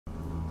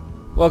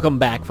Welcome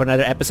back for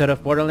another episode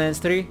of Borderlands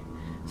 3.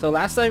 So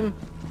last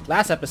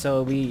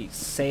episode we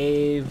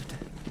saved...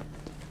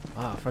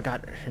 Oh, I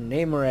forgot her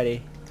name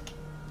already.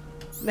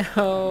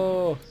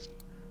 No!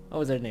 What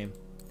was her name?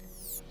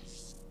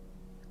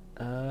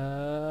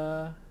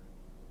 No,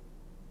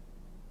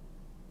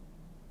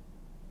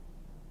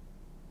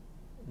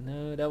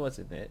 that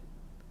wasn't it.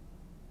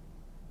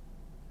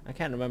 I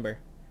can't remember.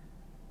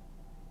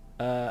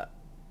 I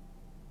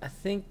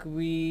think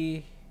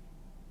we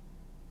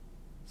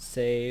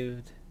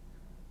saved...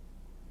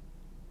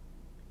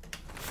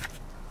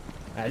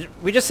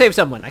 we just saved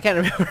someone. I can't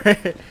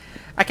remember.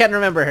 I can't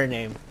remember her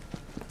name.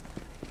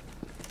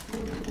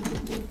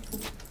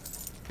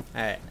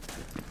 Alright.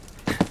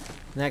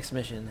 Next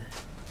mission.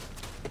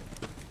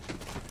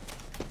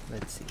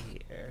 Let's see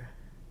here.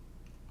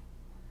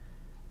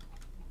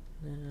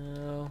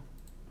 No.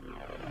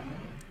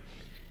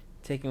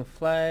 Taking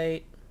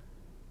flight.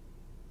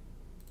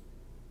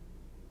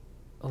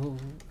 Oh,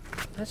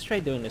 let's try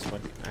doing this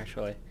one,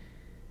 actually.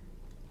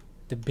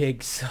 The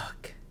big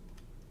suck.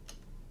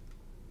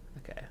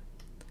 Okay.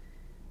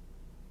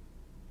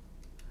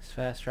 It's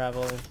fast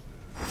travel.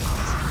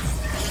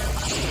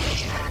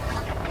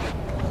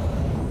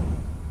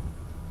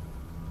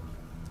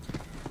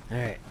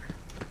 Alright.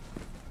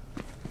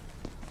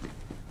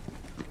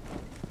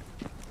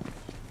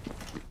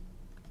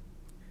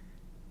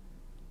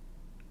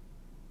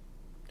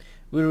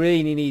 We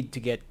really need to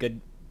get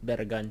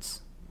better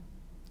guns.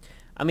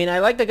 I mean, I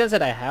like the guns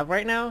that I have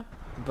right now,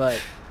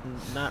 but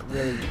not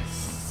really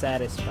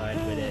satisfied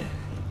with it.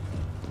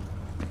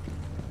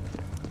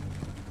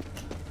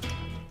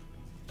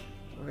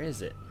 Where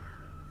is it?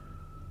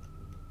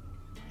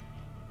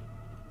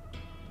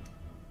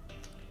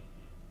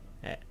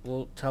 Alright,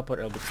 we'll teleport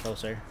a little bit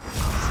closer.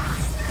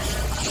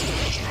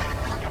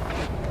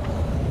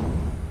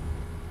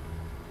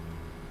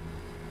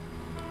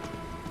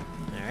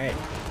 Alright.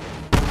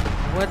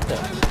 What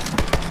the?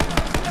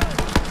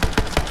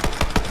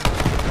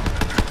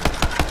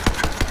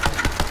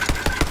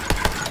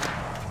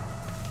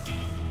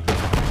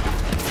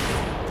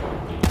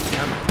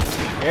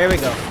 There we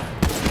go.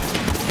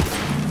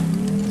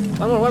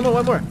 One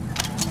more.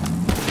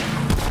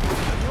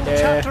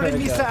 There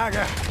we go.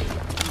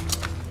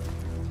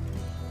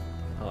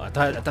 Oh, I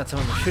thought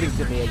someone was shooting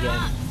to me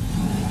again.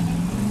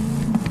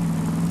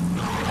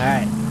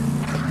 Alright.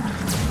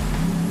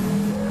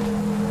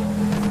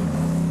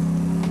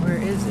 Where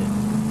is it?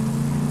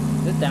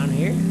 Is it down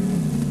here?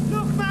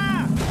 Look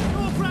there!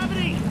 No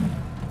gravity!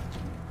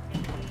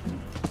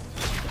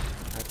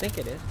 I think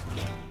it is.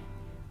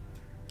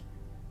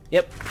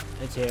 Yep,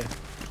 it's here.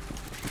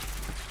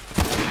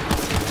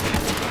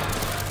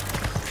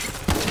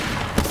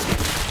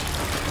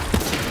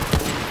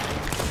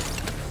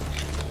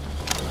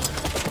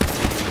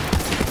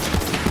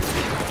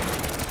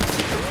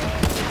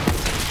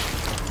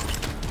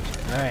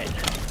 Alright.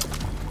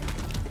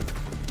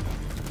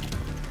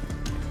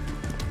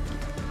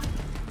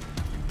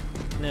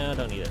 No,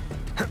 don't need it.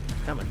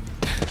 Come on.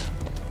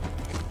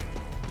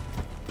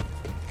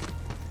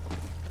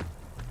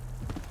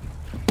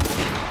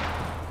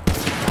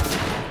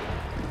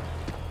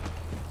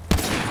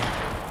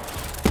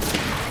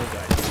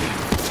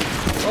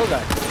 Oh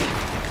god.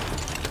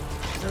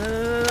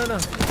 No.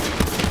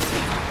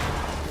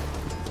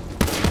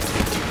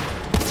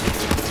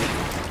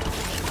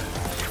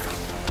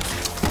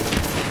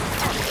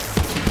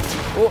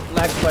 Oh,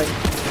 lag spike.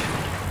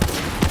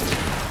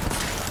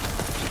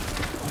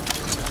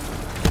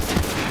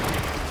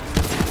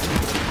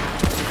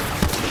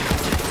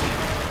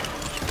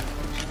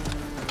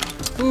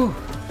 Ooh.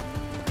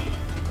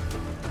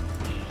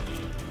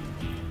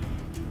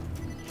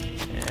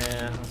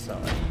 Yeah, that's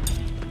alright.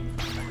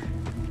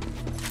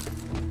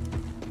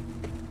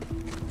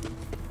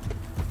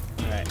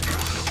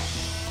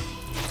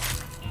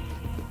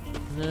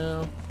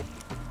 No.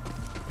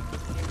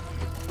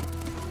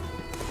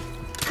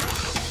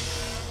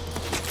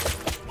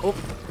 Oh.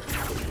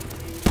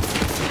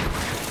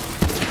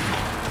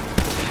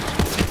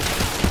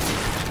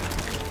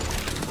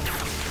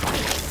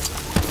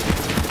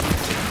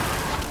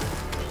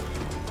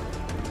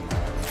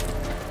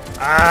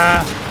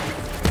 Ah.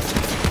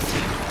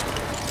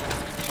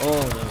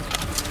 Oh no.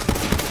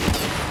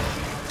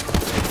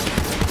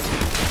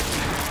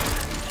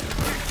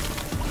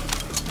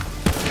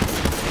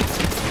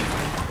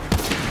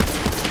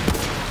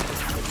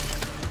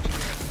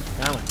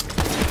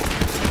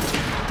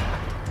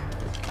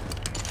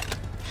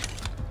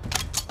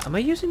 Am I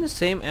using the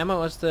same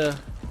ammo as the...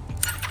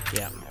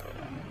 Yeah.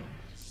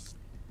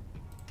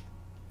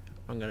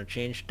 I'm gonna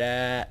change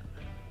that.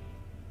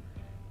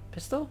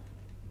 Pistol?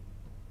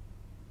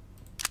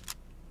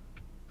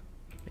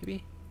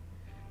 Maybe?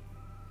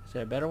 Is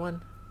there a better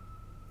one?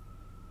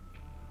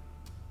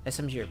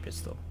 SMG or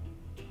pistol?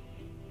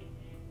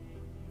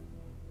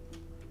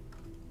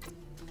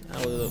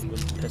 I will look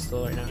with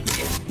pistol right now.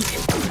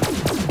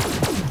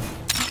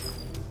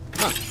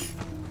 Huh.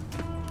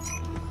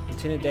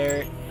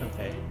 Incendiary.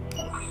 Okay.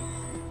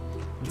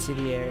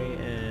 Incendiary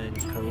and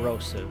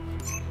corrosive.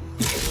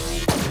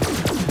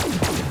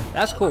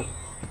 That's cool.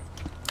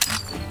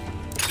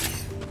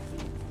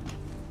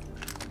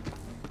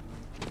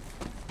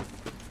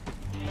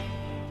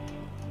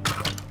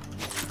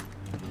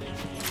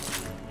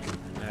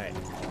 Alright.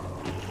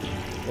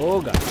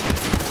 Oh god.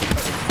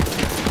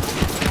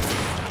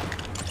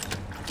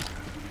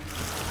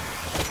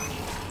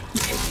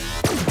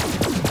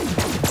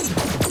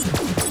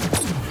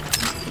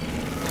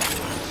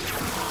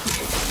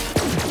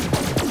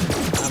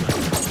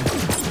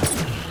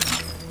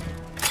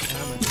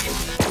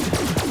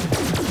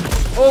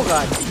 Oh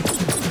god.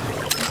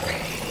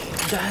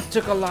 That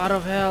took a lot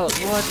of health.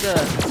 What the?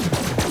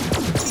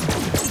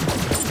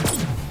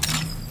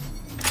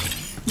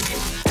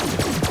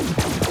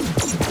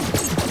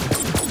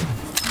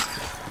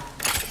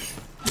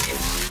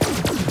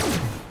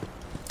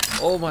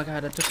 Oh my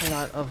god, that took a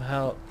lot of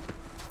help.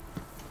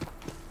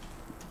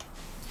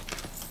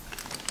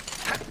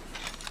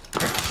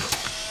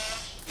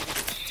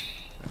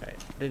 Alright,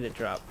 did it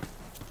drop?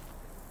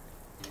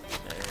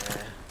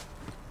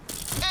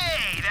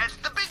 Hey, that's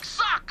the big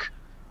suck!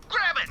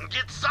 Grab it and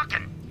get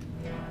sucking!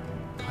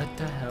 What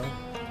the hell?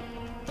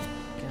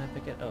 Can I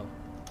pick it? Oh.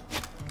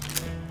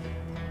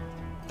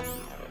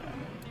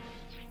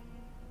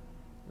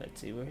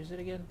 Let's see, where is it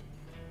again?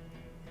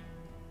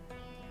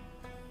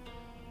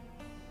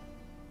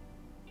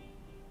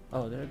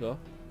 Oh, there we go.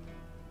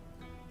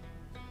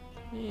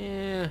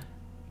 Yeah.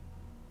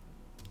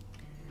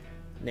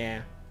 Nah.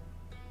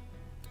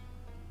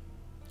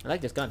 I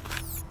like this gun.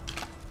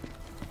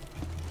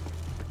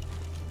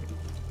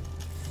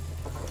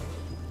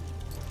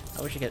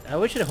 I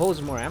wish it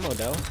holds more ammo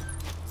though.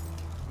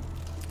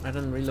 Rather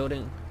than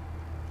reloading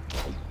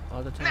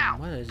all the time. Now,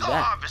 What is go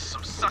that? harvest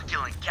some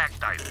succulent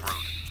cacti fruit.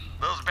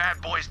 Those bad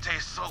boys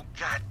taste so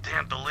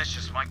goddamn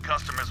delicious my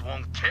customers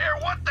won't care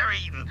what they're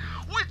eating,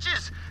 which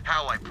is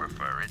how I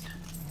prefer it.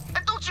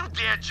 And don't you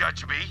dare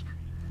judge me.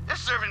 If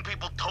serving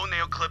people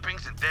toenail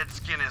clippings and dead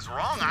skin is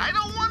wrong, I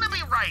don't want to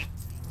be right.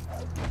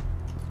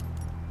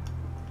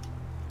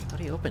 How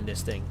do you open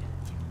this thing?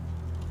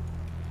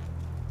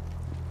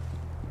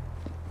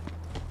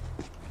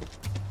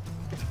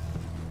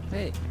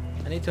 Wait,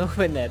 I need to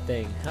open that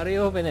thing. How do you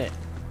open it?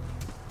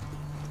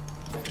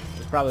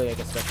 It's probably like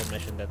a special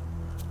mission that...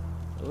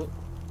 Ooh.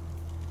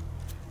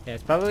 Yeah,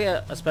 it's probably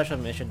a special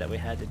mission that we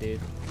had to do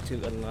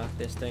to unlock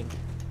this thing.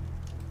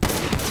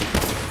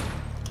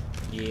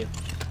 Yeah.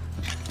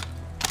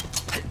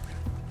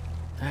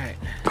 Alright.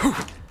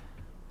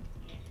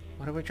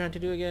 What are we trying to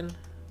do again?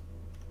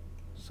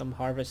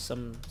 Harvest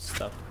some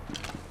stuff.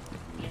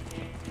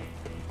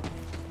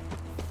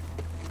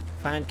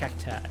 Find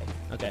cacti.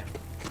 Okay.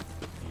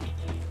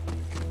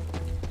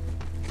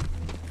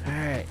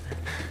 Alright.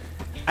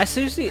 I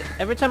seriously,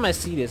 every time I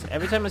see this, it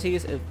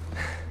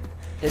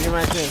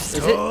reminds me of, is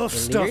it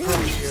stuff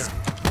right here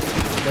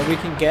that we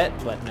can get?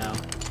 But no.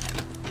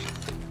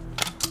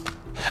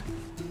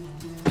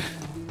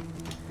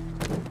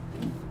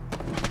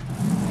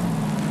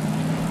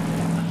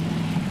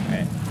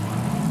 Alright.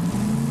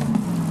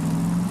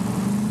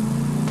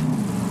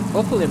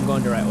 Hopefully I'm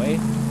going the right way.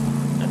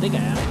 I think I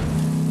am.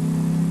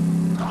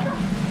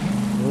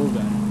 Oh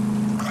god.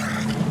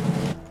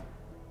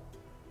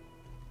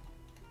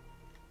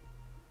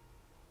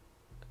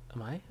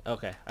 Am I?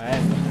 Okay, I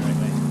am going the right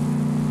way.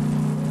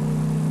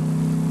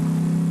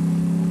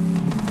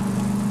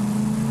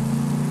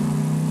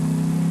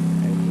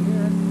 Right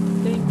here, I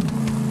think.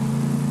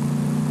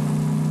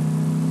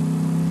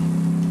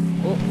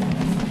 Oh.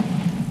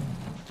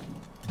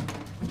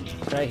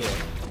 Right here.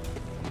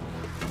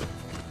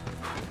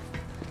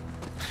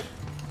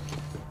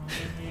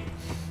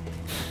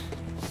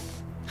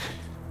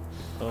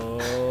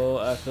 Oh,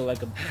 I feel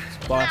like a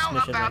boss Now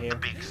mission about right here. the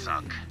big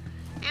suck.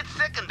 Its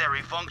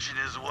secondary function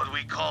is what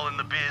we call in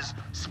the biz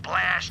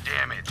splash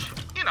damage.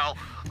 You know,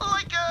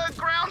 like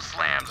ground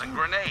slams and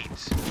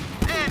grenades.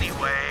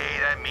 Anyway,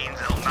 that means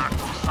it'll knock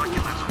those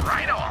succulents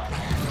right off.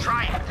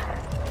 Try it.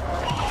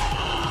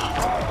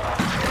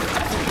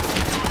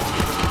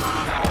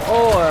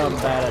 Oh, I'm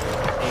bad at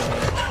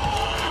aiming.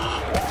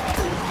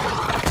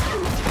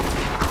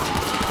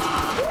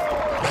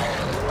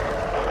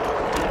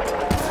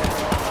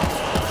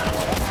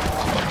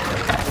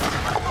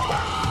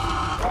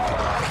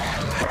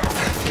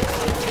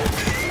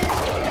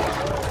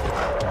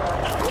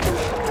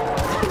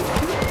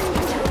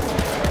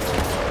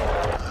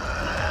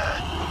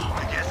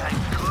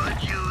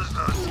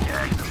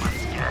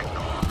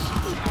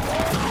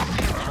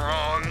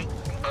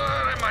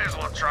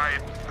 Try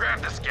it. Grab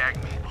the skag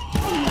meat.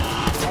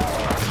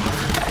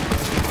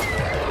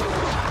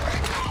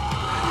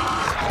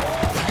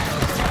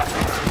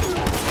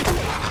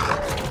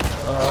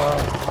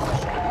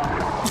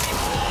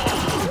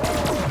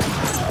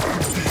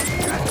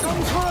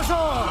 Come for us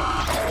all!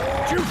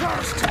 You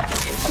first!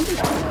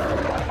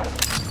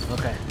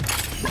 Okay.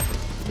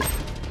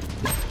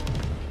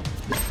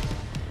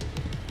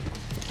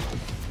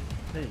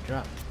 Where did it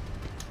drop?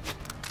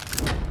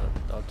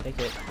 I'll take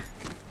it.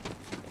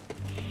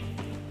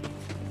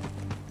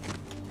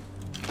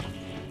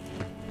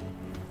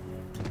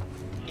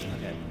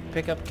 Okay,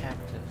 pick up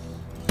cactus.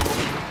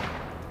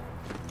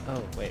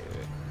 Oh, wait.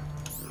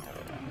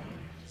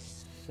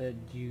 Said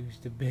use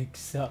the big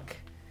suck.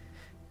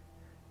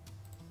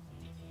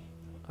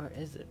 Or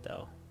is it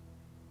though?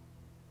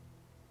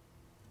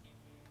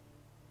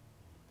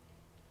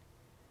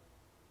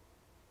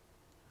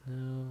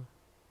 No.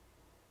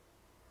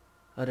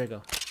 Oh, there you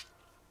go.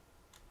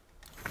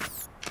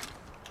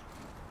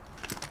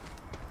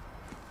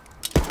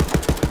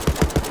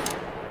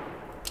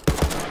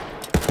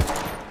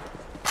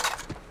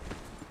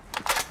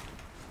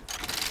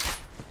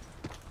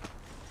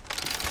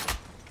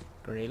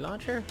 Grenade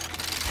launcher?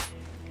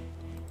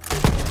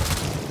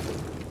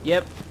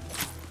 Yep.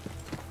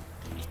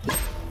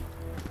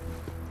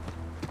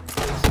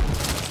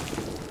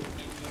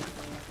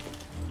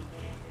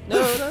 No,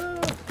 no,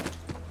 no.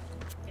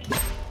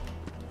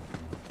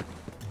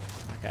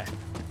 Okay.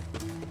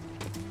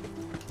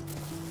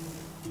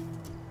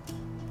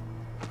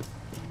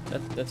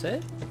 That's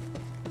it?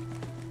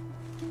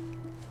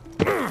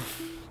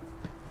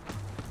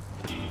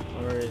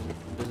 Or is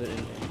it in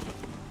here?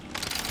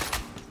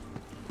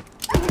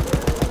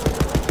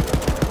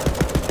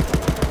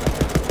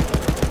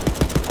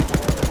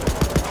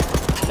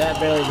 That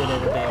barely did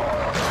anything.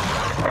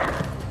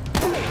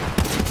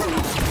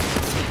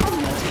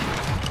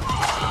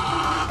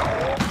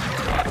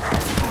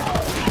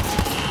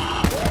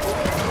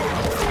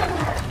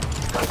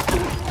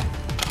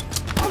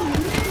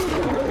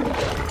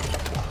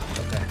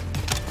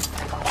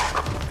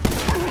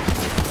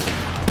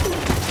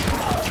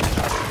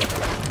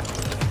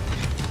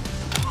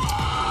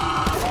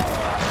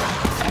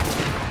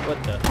 What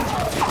the?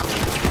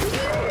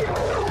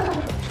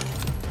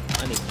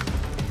 I need.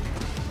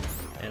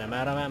 And I'm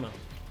out of ammo.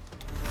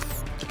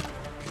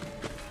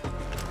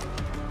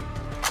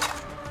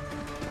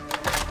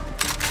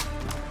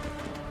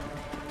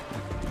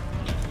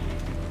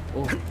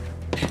 Oh.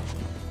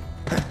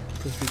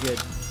 This be good.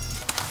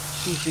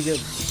 This be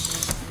good.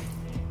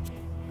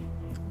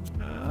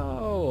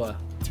 Oh.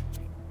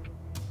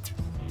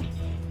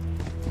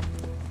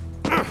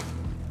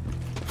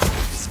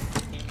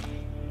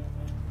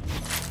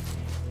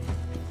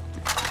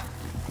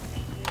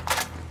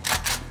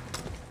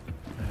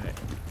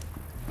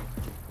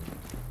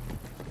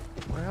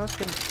 Where else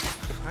can I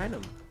find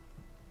them?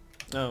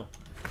 No.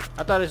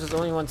 I thought it was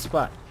only one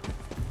spot.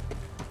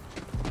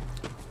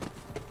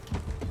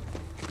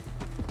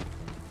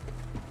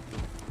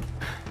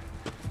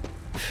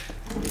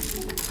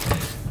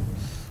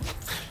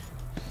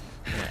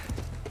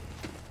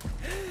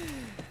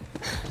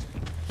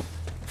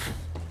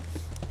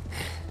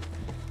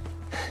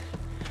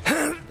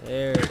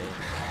 There it is.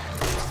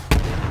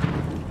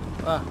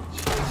 Ah.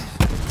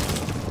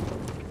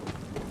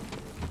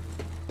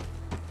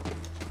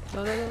 No,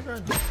 no, no,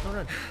 run. Don't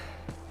run.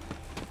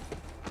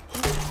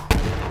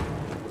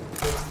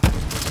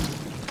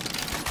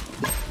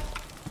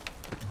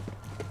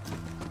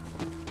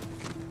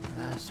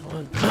 Last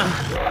one. Oh,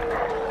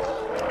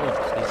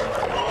 excuse me.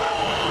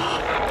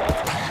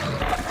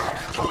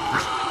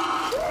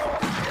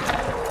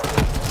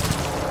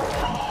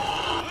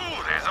 Ooh,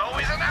 there's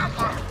always an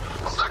alpha.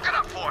 Suck it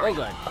up for me. Oh,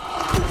 God.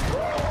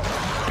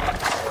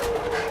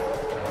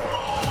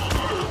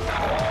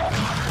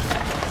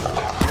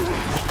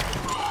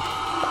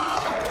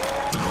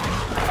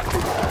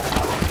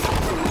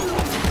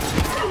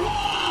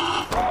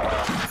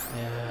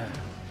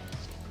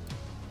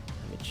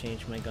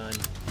 Change my gun.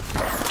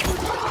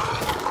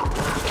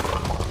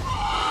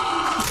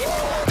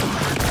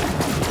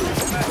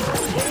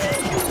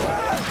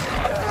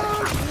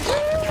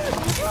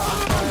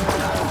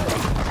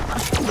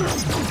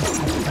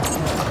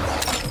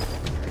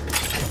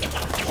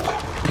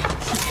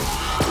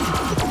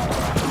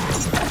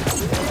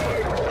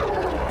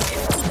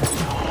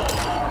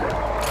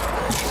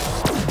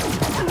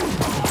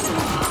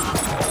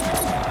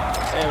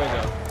 There we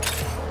go.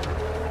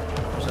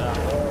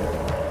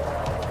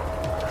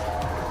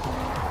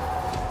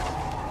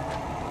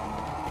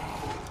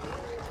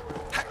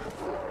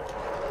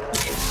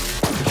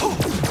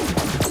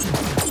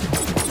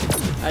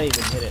 I didn't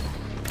even hit it.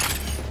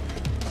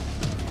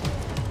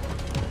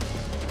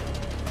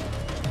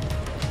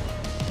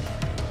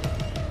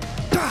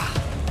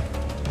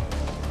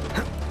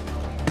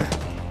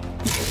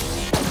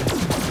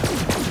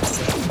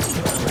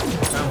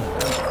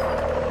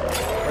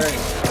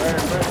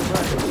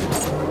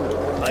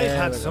 I've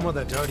had some of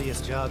the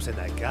dirtiest jobs in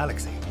the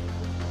galaxy.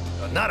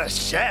 But not a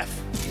chef.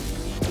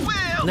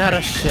 Well, Not a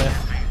maybe chef.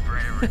 something for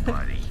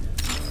everybody.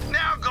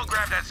 Now go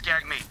grab that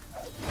skag meat.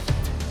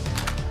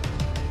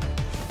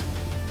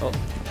 Oh.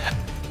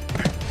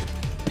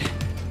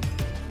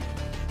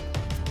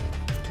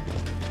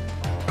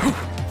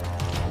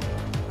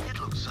 It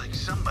looks like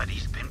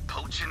somebody's been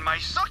poaching my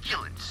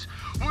succulents,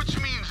 which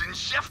means in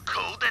chef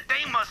code that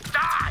they must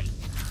die.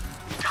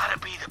 Gotta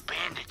be the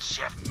bandit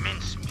chef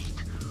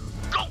mincemeat.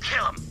 Go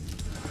kill him.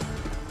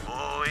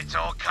 Oh, it's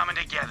all coming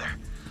together.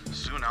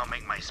 Soon I'll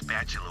make my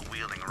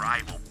spatula-wielding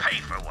rival pay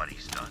for what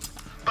he's done.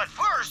 But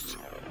first...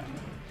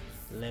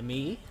 Let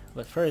me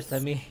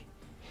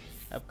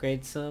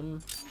upgrade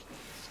some.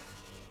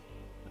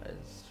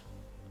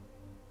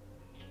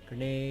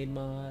 Grenade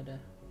mod.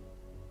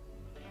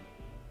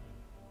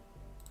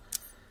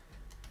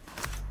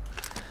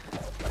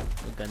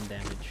 No gun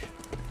damage.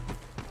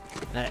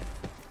 Alright.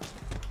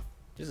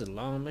 This is a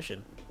long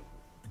mission.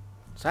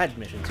 Side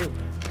mission too.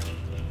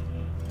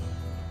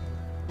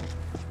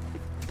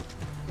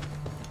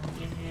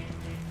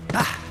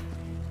 Ah.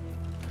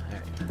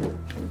 Alright.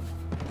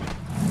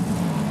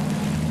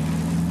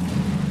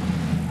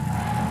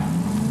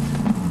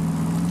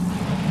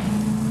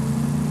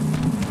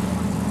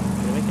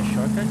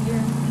 Shortcut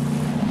here?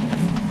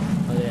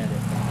 Oh yeah,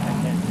 I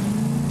can.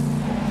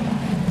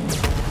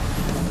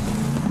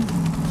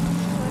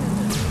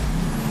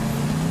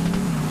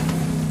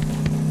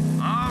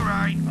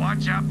 Alright,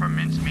 watch out for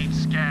mincemeat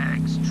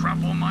skags,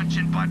 truffle munch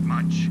and butt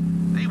munch.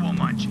 They will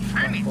munch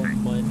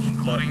anything, Munch,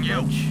 including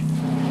you. munch.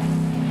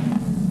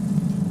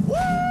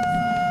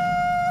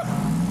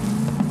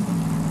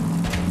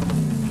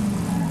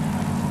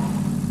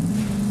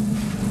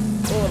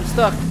 Oh, I'm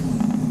stuck.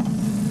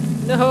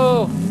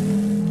 No!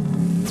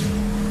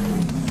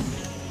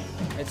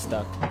 It's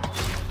stuck.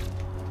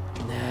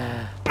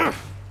 Nah.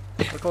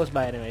 We're close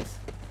by anyways.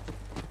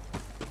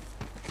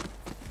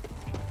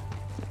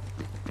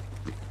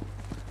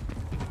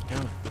 Come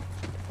on.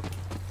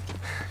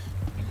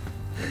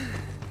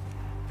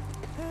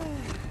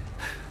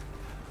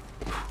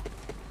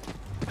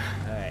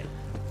 Alright.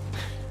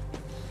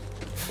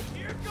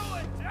 You're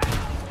going down,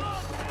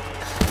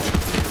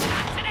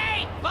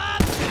 today,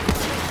 bud!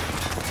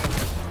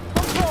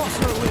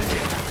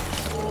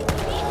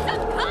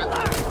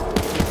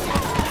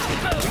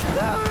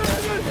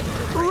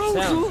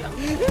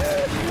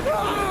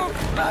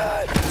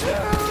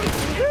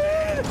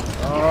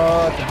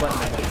 Oh, the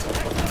button.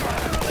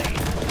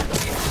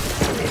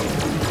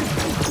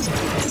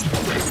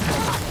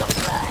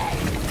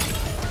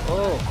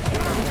 Oh,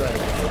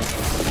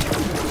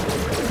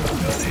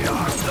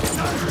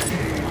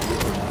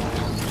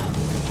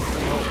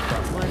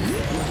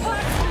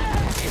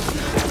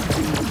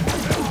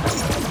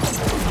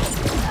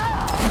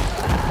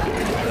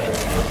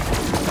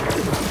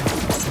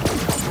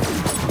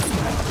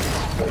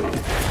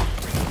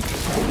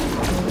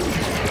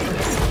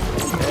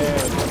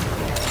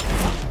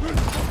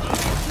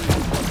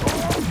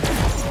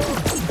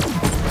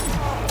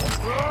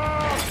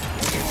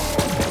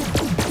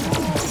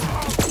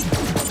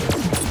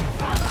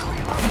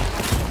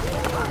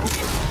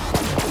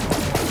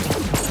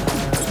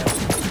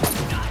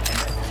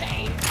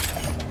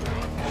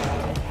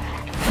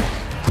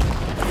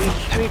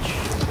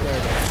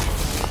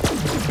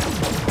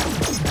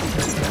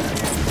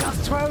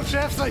 That's 12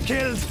 chefs I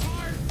killed.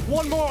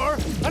 One more,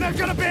 and I've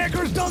got a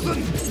baker's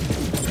dozen.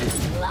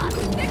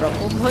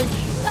 truffle punch.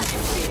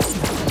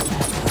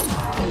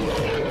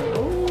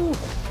 Ooh.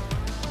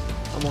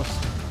 Almost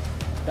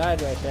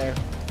died right there.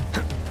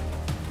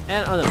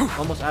 And oh no,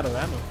 almost out of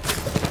ammo.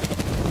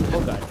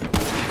 Oh god.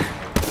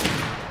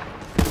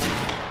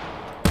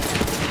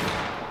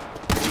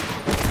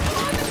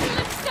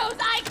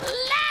 I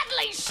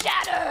gladly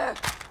shatter.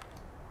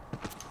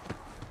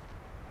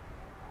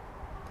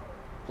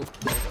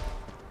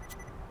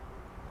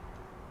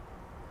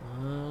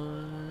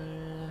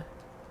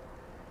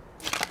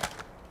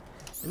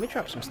 Let me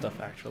drop some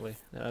stuff actually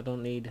that I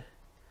don't need.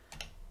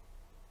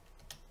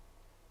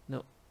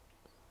 No.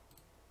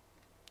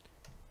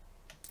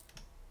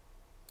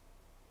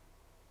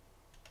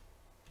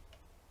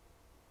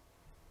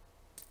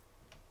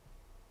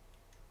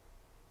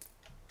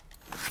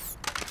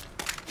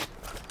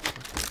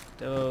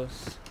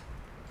 Those.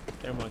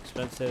 They're more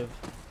expensive.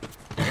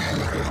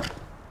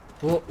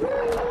 Whoa.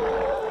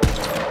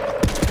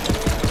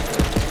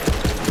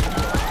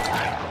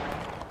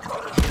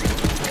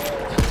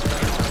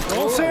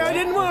 Don't say I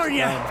didn't warn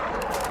you.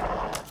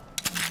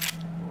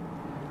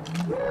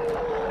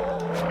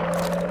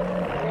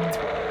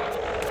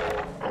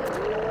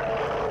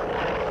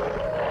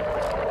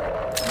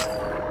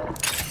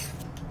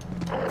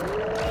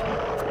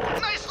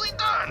 Nicely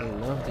done! I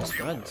love these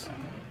guns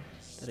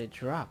that they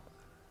drop.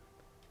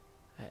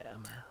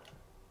 I'm gonna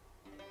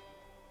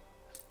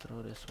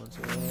throw this one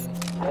away.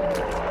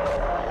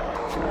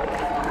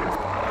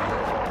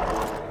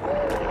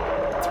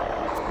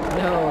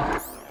 No.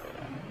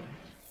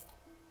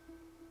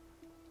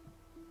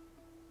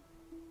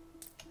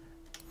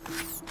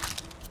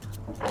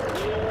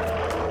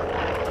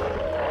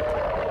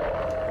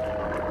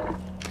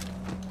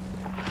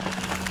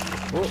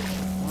 Whoa,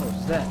 what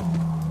was that?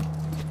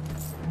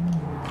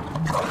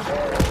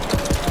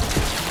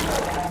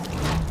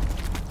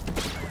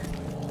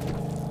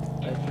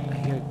 I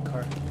hear a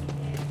car.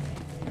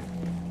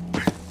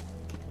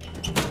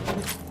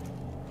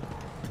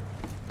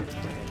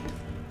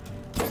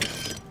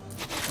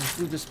 Let's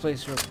do this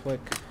place real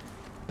quick.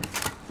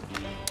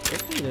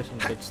 Hopefully there's some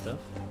good stuff.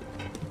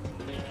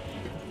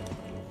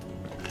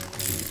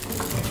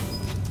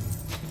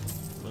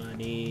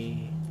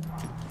 Money.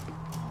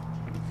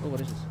 Oh,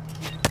 what is this?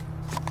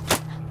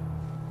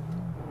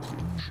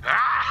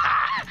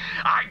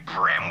 I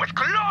brim with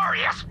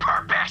glorious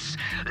purpose.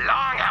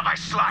 Long have I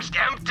sloshed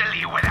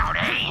emptily without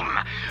aim.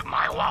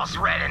 My walls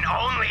redden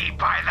only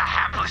by the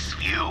hapless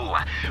few,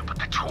 but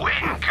the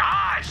twin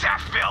gods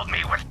have filled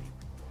me with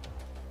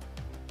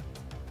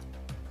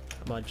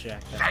I'm on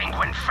Jack.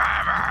 sanguine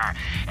fervor,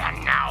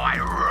 and now I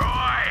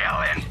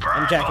roil and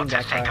burn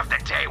to think of the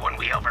day when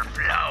we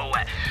overflow,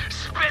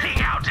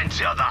 spilling out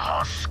until the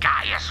whole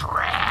sky is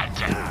red.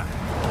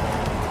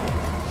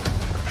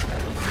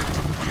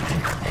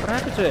 What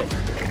happened to it?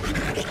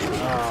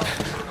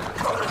 Oh.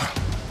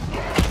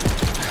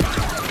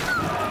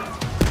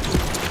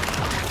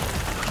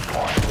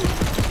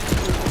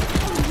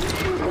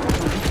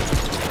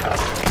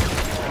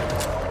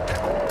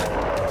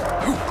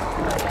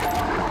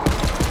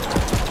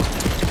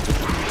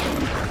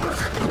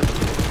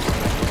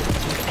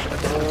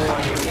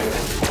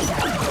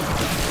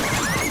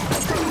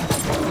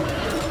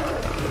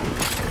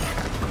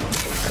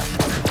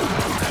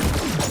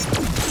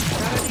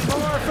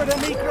 For the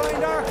meat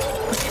grinder!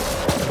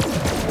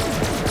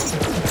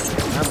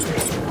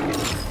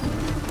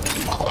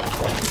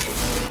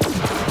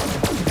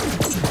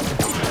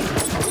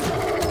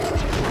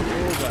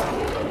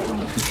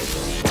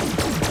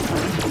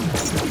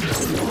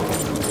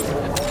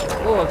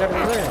 Oh, I got me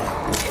there.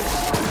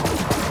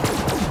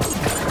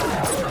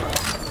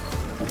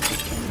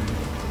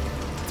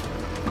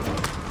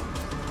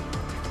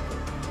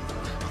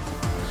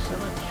 So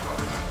much.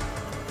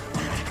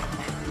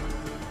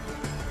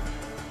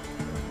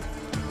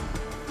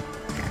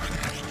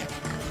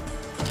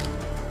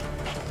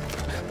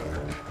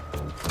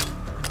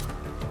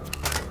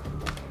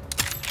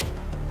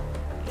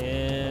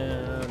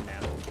 And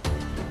now.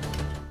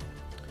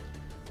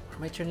 Where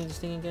am I turning this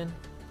thing again?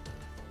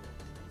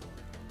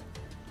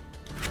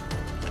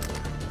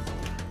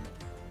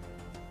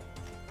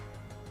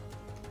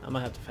 I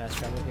might have to fast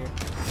travel here.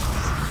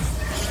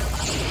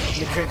 Let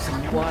me drink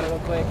some water real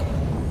quick.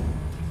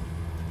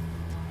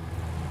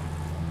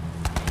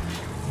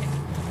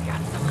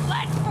 Got some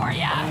lead for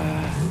ya.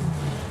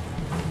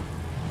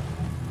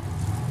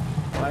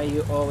 Why are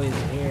you always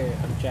here?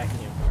 I'm jacking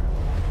you.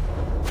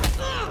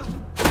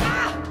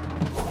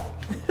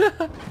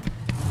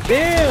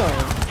 Damn!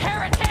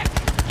 Heretic!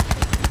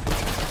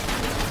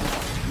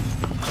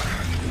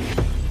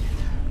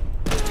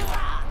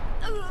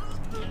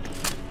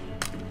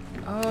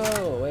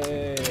 Oh,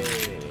 wait.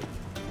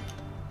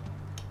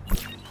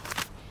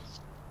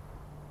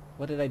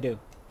 What did I do?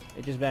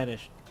 It just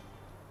vanished.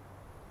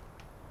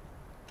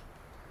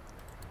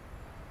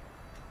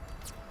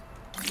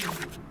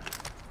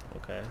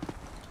 Okay.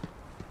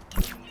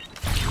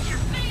 Your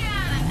feet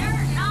out of the dirt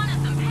and onto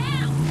some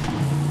hell.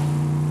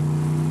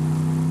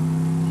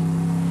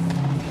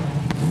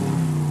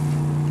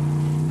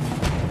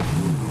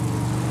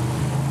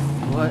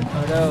 What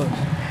are those?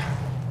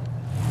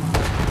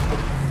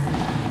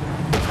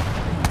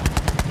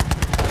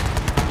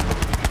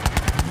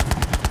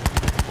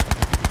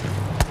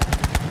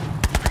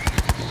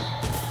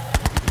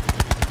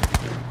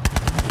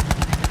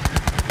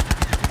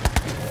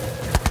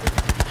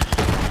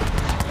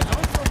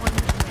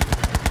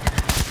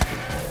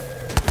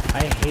 I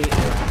hate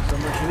them so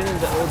much. Even in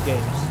the old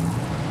games,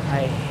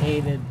 I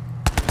hated them.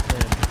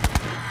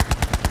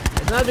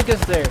 It's not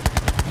because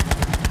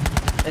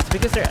it's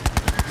because there are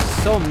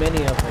so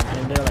many of them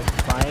and they're like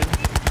flying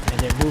and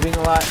they're moving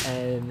a lot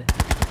and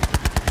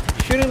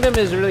shooting them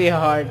is really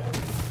hard.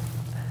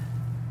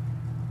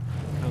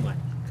 Come on,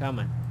 come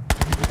on.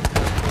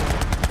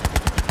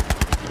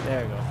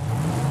 There we go.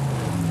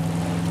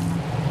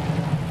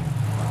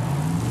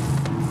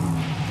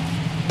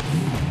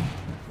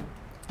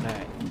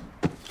 Alright.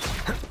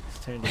 Let's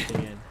turn this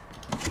thing in.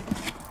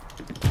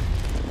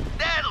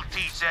 That'll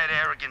teach that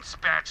arrogant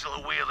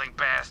spatula-wielding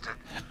bastard.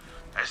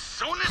 As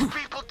soon as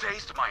people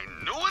taste my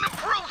new and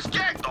improved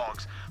Jack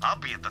Dogs, I'll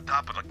be at the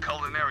top of the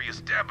culinary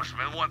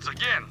establishment once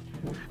again.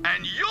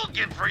 And you'll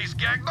get free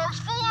Skag Dogs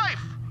for life.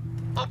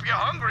 Hope you're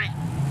hungry.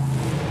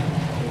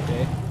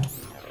 Okay.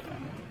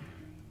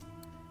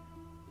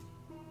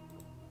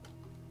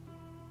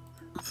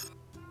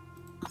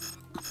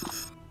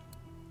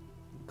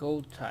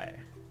 Gold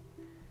tire.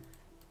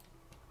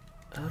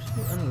 How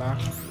do you unlock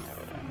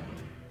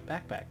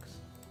backpacks?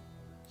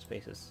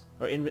 Spaces.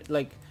 Or in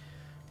like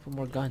for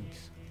more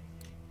guns.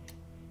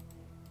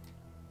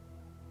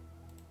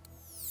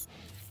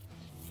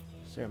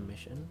 Is there a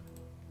mission?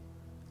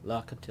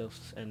 Lock until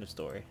end of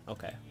story.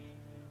 Okay.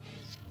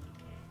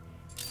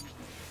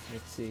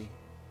 Let's see.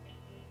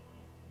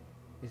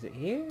 Is it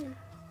here?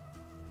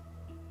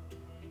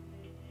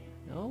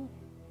 No?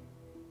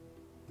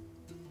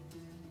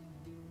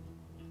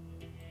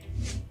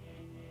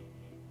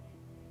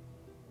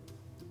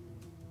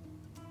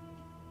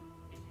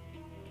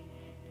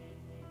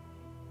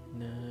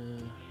 No.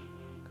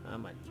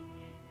 Come on.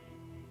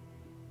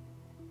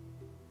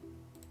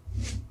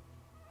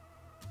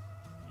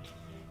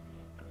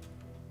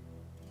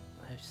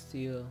 Life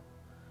steal.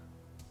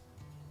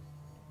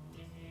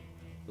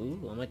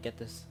 Ooh, I might get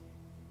this.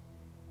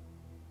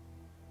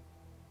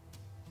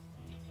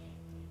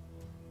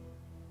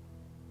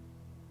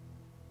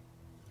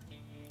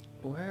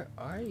 Where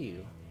are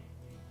you?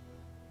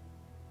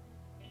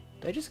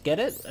 Do I just get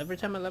it every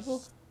time I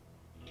level?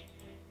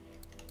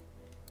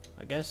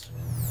 I guess.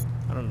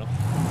 I don't know.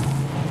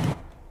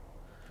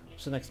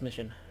 What's the next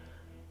mission?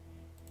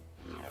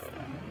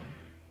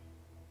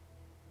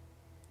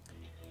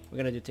 We're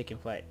gonna do taking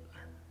flight.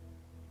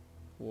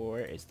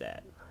 Where is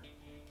that?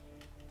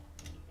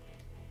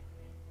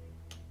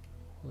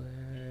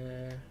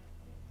 Where?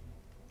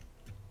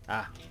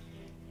 Ah.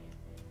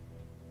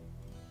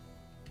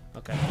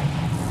 Okay.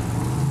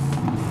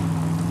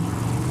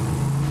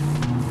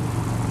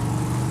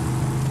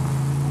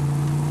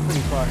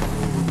 Pretty far.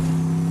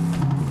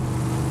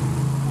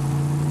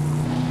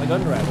 Am I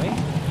going the right way?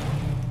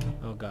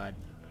 Oh god.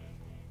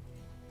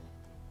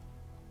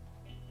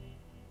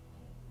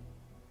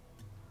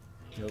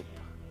 Nope.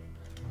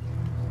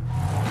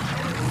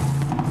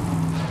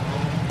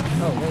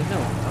 Oh wait, no.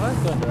 I was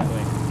going the right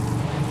way.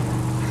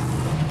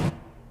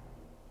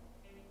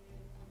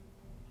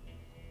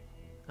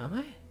 Am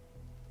I?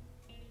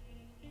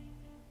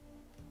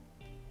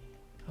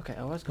 Okay,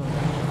 I was going the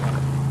right way.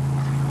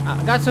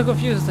 I got so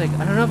confused, like,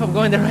 I don't know if I'm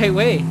going the right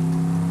way.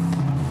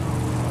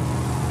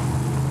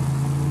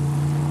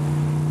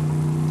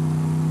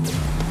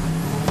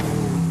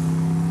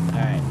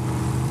 Alright.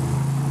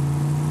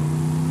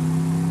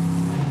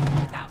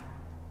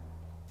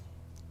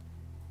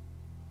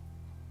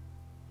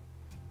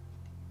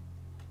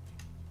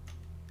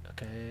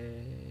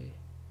 Okay.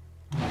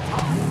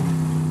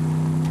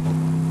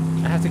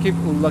 I have to keep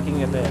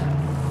looking at the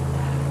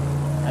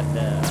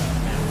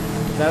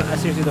map. I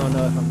seriously don't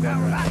know if I'm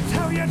going right. That's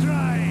how you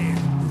drive!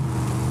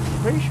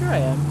 Pretty sure I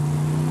am.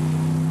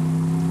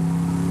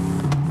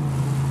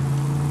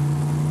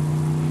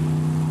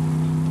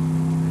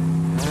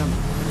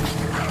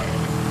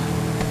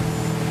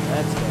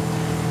 That's good.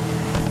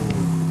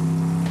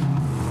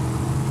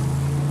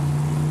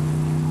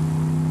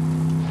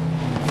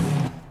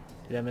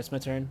 Did I miss my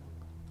turn?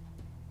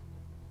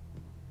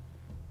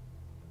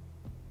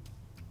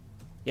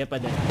 Yep, I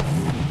did.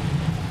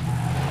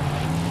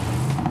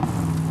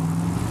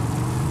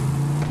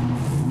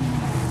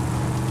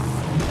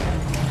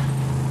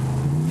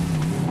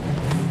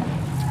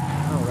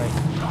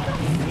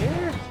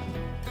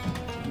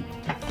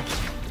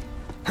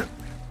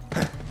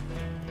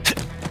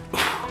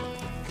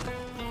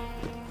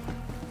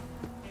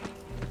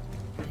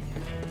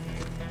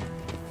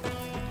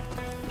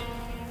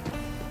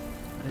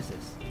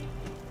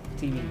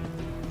 TV.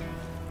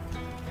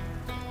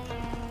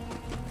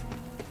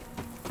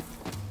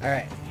 All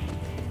right.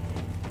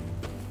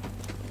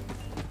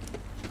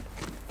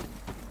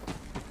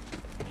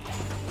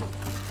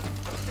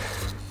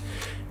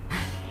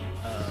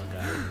 Oh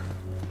god.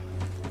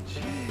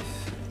 Jeez.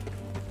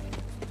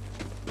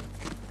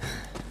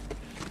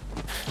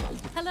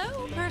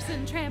 Hello,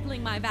 person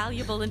trampling my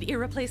valuable and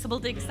irreplaceable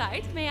dig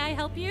site. May I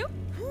help you?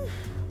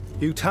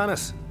 You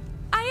Tannis.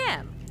 I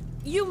am.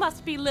 You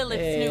must be Lilith's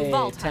Hey, new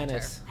vault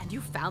tennis. hunter. And you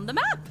found the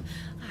map.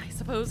 I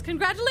suppose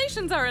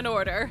congratulations are in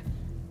order.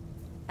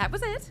 That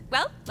was it.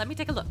 Well, let me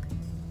take a look.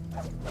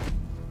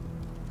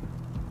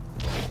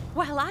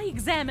 While I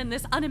examine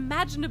this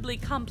unimaginably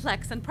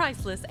complex and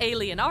priceless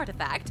alien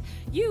artifact,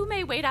 you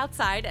may wait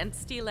outside and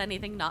steal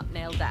anything not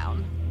nailed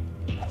down.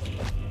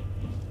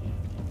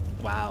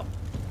 Wow.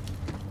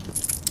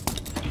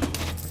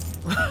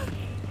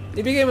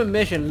 It became a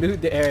mission,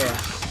 loot the area.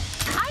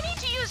 I need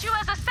to use you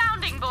as a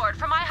sounding board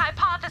for my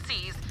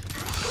hypotheses.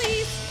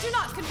 Please do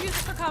not confuse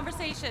it for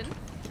conversation.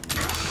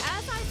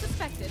 As I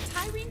suspected,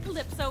 Tyrene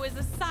Calypso is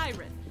a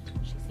siren.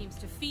 She seems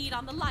to feed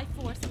on the life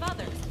force of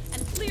others,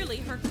 and clearly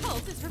her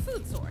cult is her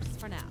food source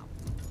for now.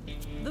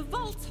 The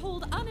vaults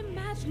hold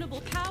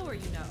unimaginable power,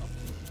 you know.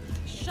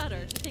 I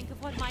shudder to think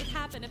of what might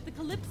happen if the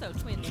Calypso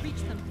twins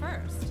reach them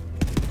first.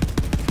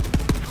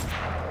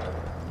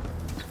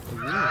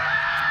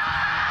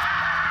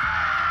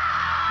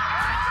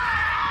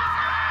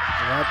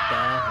 What the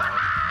hell?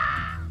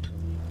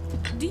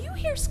 Do you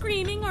hear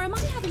screaming, or am I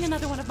having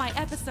another one of my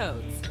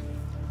episodes?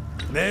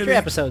 Maybe. 3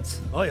 episodes.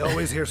 I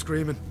always hear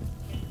screaming.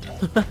 Hey,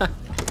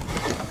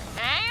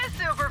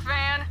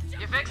 superfan!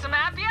 You fix the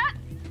map yet?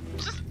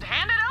 Just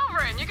hand it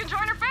over and you can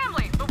join her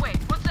family. But wait,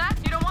 what's that?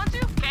 You don't want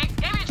to? Okay,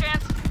 give me a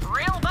chance.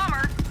 Real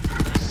bummer.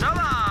 So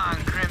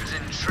long,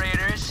 Crimson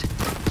Traders.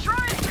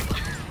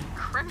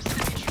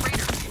 Crimson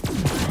Traitors.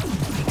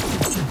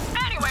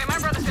 Anyway, my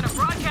brother's gonna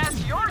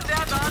broadcast your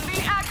death on the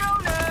Echo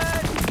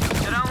Net.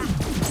 So don't,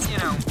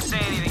 say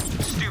anything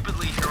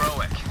stupidly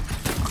heroic.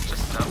 I'll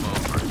just sub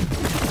over.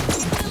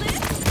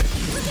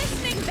 Lilith,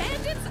 resisting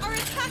bandits are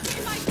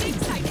attacking my dig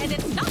site, and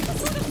it's not the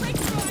sort of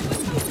breakthrough I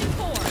was hoping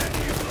for.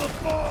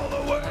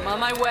 I'm on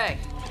my way.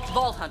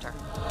 Vault Hunter.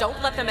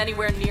 Don't let them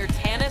anywhere near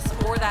Tannis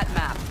or that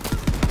map.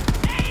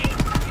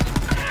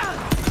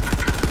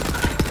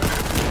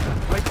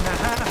 Wait,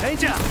 hey,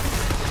 Jeff!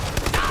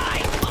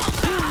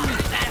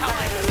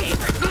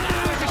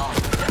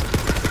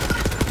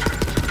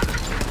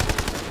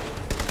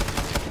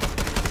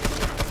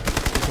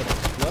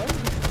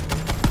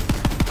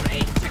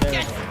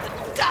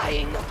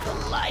 Dying of the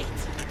light.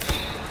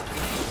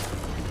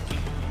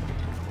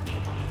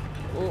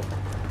 Oh.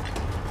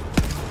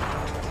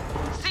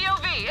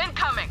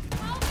 incoming.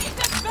 I'll take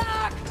this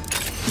back!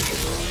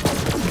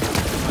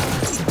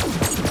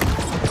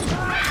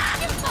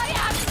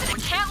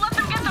 We can't let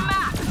them get the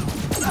map.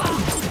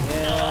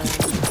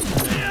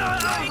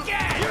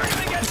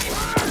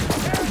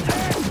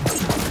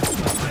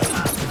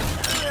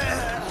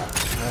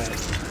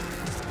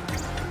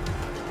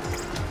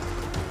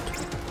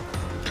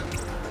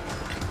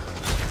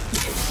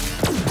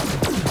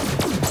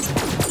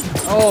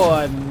 Oh,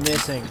 I'm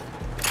missing.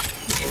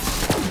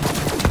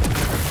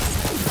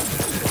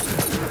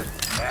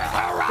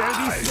 They'll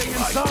be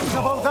singing songs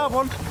about that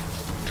one.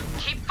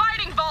 Keep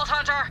fighting, Vault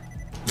Hunter.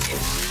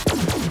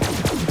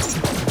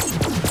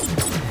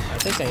 I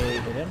think I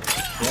hit him.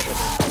 Yep,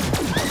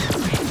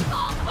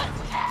 I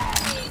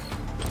did.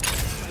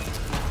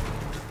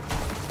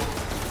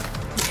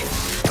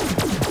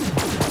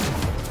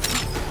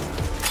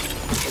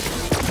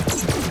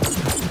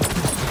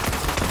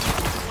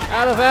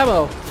 Out of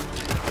ammo.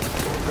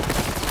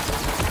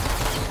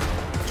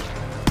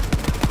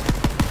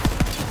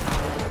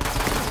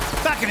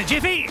 Back in a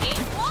jiffy.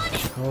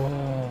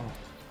 Oh,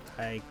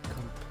 I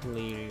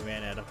completely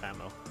ran out of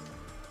ammo.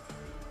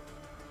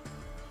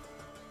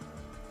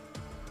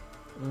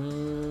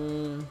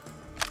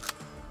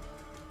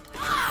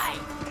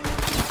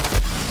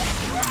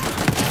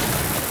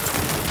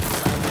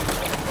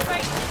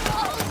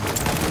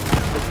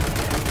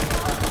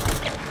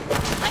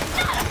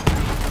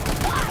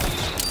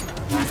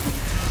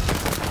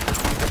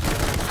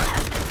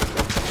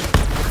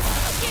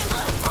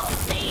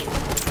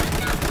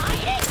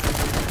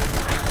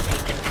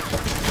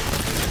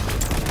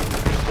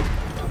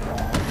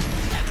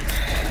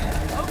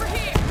 Over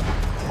here.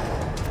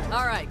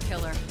 All right,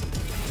 killer.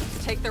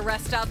 Let's take the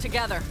rest out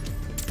together.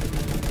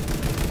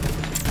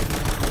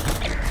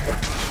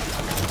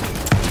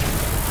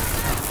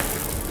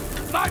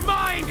 My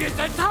mind is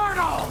a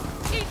turtle!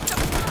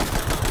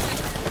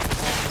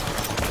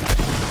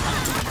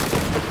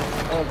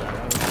 Hold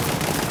on.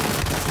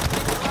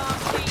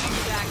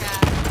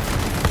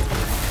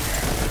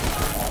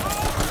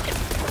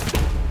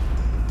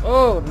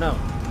 Oh no.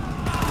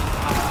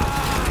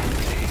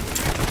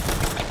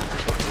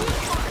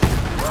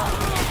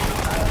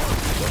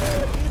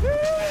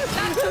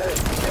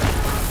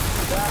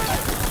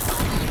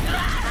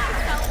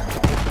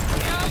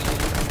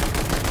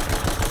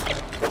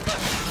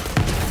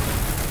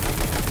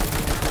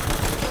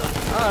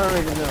 I don't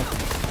even know.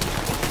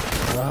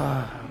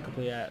 Ah, I'm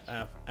completely out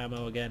of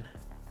ammo again.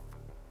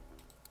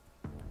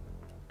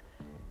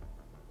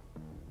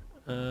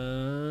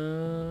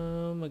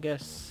 I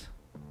guess.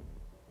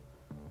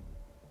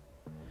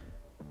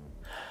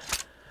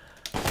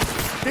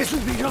 This'll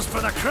be just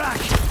for the crack.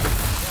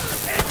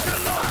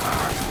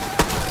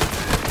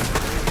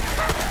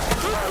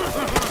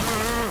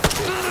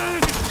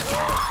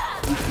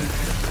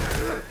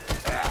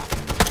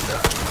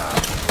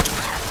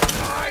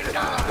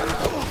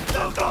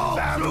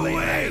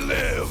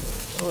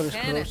 Oh, there's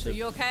Dennis, are corrosive.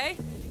 you okay?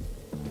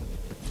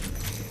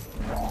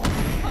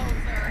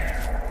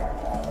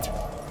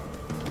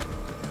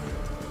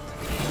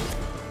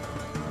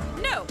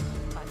 No!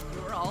 But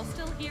you're all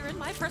still here in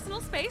my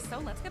personal space, so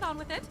let's get on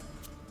with it.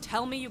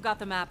 Tell me you got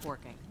the map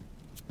working.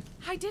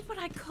 I did what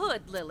I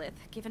could, Lilith,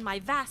 given my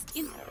vast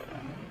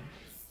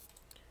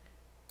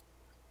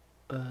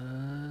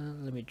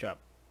Let me drop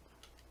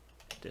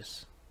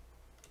this.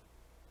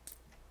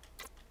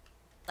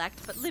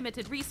 intellect, but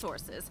limited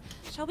resources.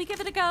 Shall we give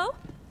it a go?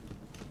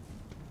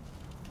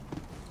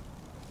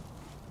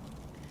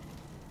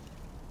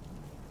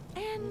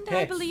 And I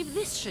Okay. believe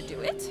this should do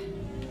it.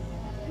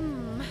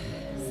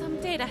 Some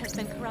data has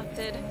been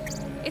corrupted.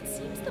 It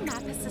seems the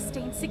map has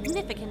sustained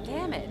significant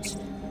damage.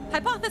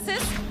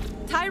 Hypothesis: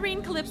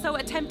 Tyrene Calypso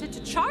attempted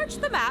to charge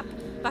the map,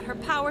 but her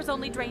powers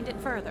only drained it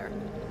further.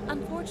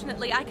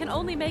 Unfortunately, I can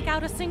only make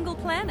out a single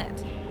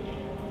planet.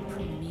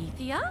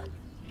 Promethea?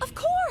 Of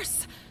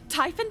course!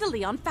 Typhon de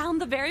Leon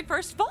found the very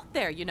first vault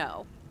there, you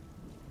know.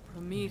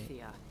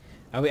 Promethea.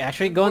 Are we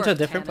actually going to a work,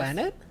 different Tannis.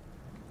 planet?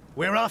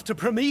 We're off to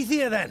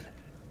Promethea then.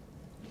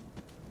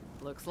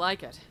 Looks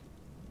like it.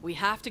 We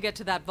have to get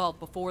to that vault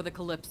before the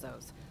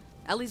Calypsos.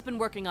 Ellie's been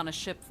working on a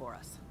ship for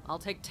us. I'll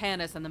take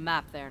Tannis and the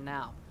map there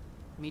now.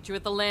 Meet you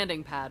at the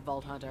landing pad,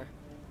 Vault Hunter.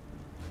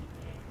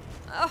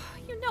 Oh,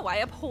 you know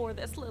I abhor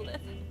this,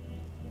 Lilith.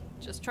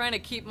 Just trying to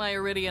keep my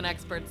Iridian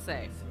expert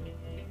safe.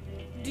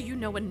 Do you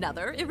know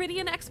another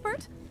Iridian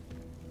expert?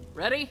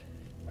 Ready?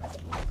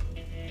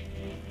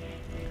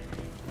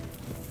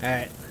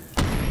 Alright.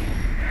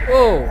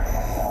 Whoa!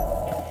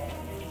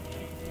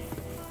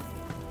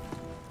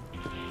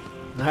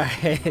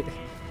 Alright.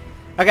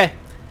 Okay.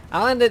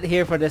 I'll end it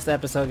here for this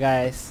episode,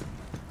 guys.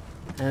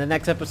 And the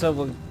next episode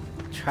we'll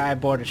try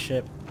board a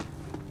ship.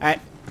 Alright.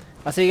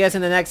 I'll see you guys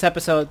in the next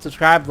episode.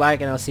 Subscribe,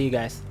 like, and I'll see you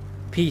guys.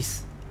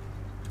 Peace.